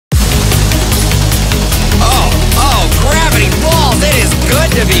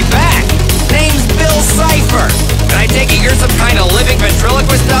good to be back. Name's Bill Cipher. And I take it you're some kind of living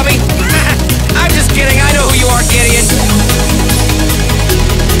ventriloquist dummy? I'm just kidding. I know who you are, Gideon.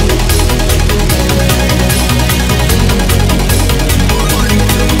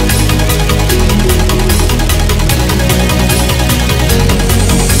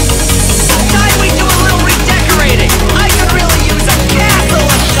 Time we do a little redecorating. I could really use a castle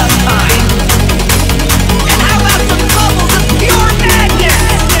of some kind. And how about some bubbles of pure madness?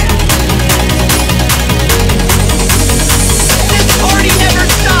 This party never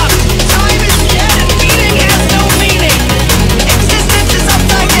stops. Time is dead and eating has no meaning. Existence is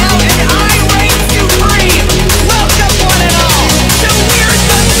upside down and I reign supreme. Welcome one and all to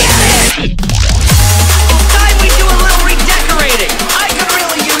Weirdmageddon. Time we do a little redecorating. I could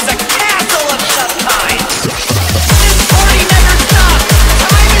really use a castle of some kind. This party never stops.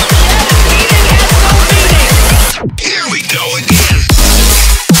 Time is dead and eating has no meaning. Here we go again.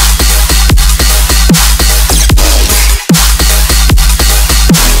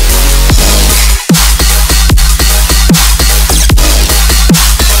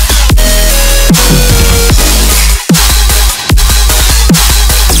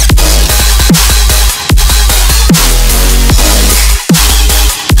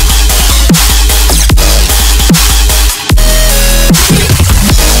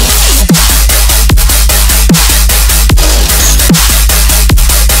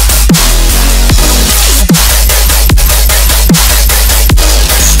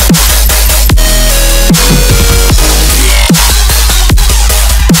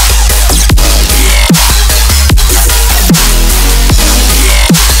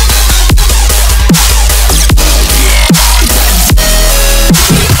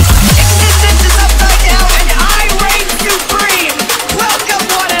 Existence is upside down and I reign supreme. Welcome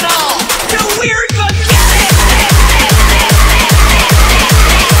one and all to Weirdmageddon.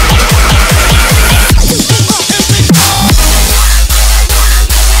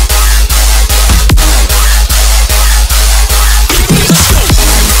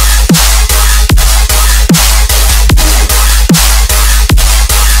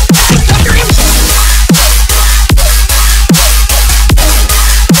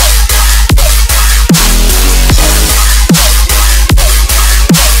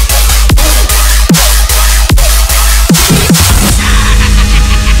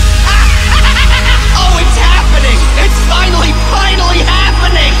 Oh, it's happening! It's finally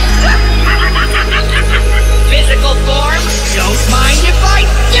happening! Physical form? Don't mind if I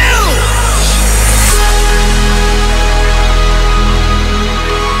do!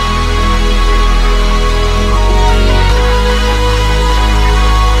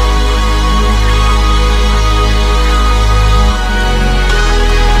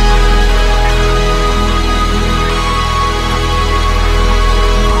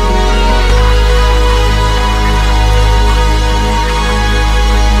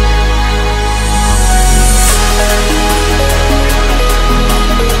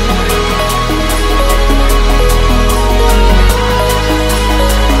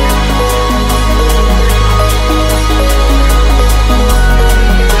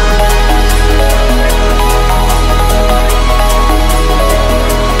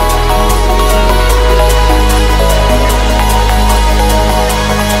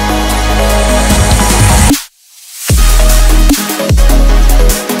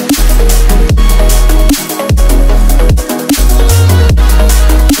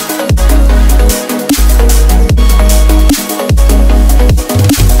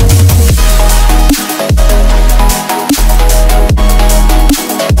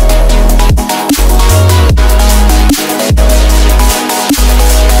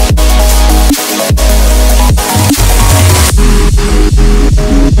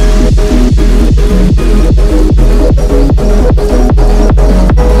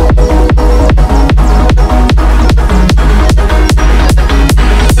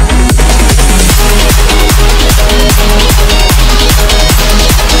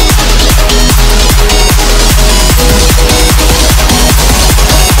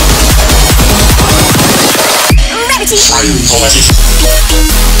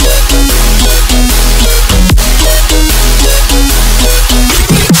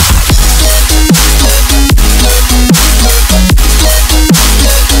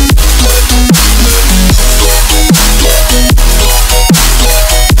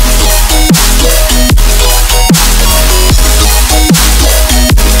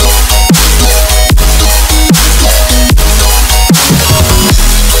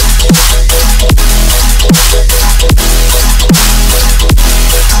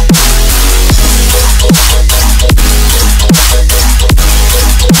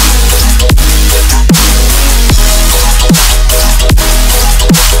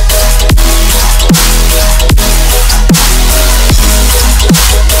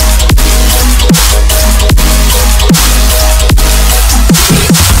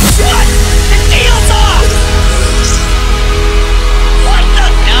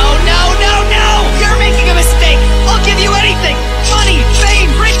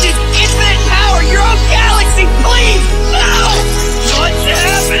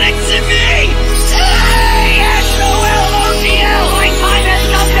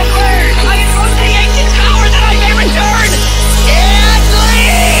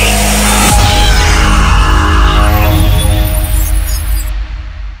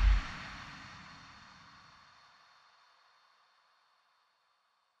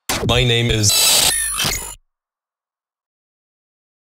 My name is...